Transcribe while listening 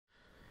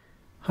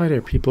Hi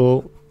there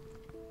people,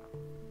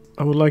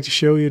 I would like to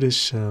show you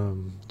this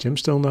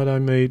gemstone that I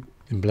made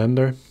in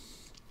Blender.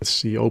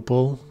 It's the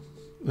opal,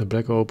 the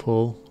black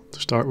opal to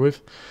start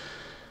with.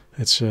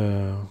 It's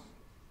a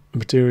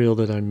material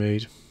that I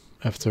made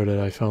after that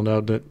I found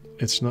out that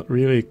it's not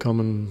really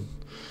common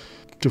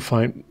to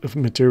find a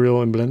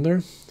material in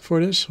Blender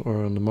for this,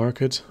 or on the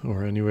market,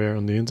 or anywhere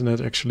on the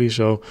internet actually.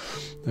 So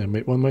I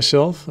made one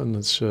myself, and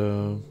it's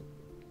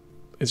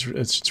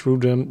true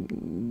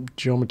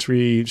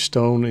geometry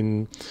stone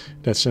in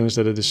that sense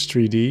that it is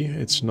 3D.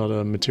 It's not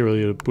a material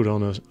you put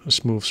on a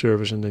smooth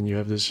surface and then you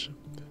have this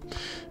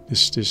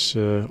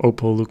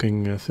opal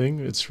looking thing.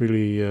 It's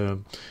really a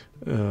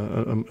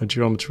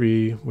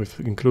geometry with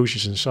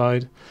inclusions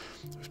inside,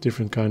 with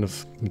different kind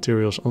of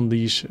materials on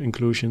these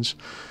inclusions,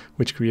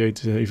 which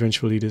create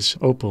eventually this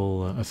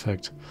opal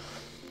effect.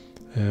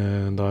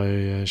 And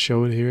I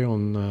show it here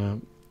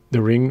on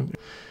the ring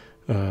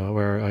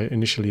where I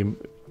initially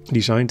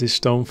designed this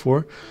stone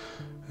for,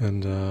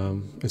 and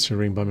it's a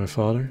ring by my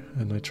father,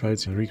 and I tried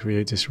to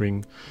recreate this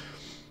ring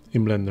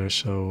in Blender,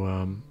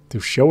 so to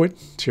show it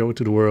to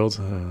the world,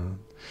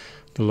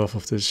 the love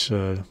of this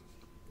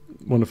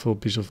wonderful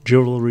piece of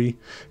jewelry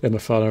that my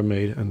father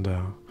made, and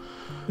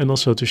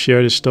also to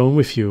share this stone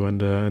with you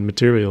and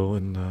material,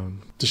 and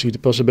to see the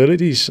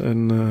possibilities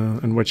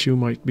and what you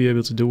might be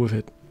able to do with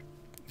it.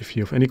 If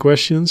you have any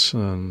questions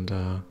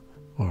or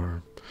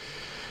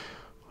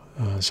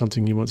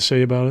something you want to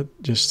say about it,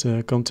 just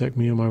contact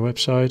me on my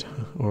website,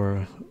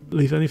 or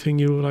leave anything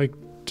you would like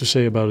to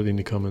say about it in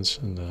the comments,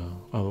 and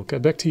I will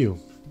get back to you.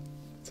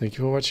 Thank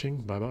you for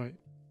watching. Bye bye.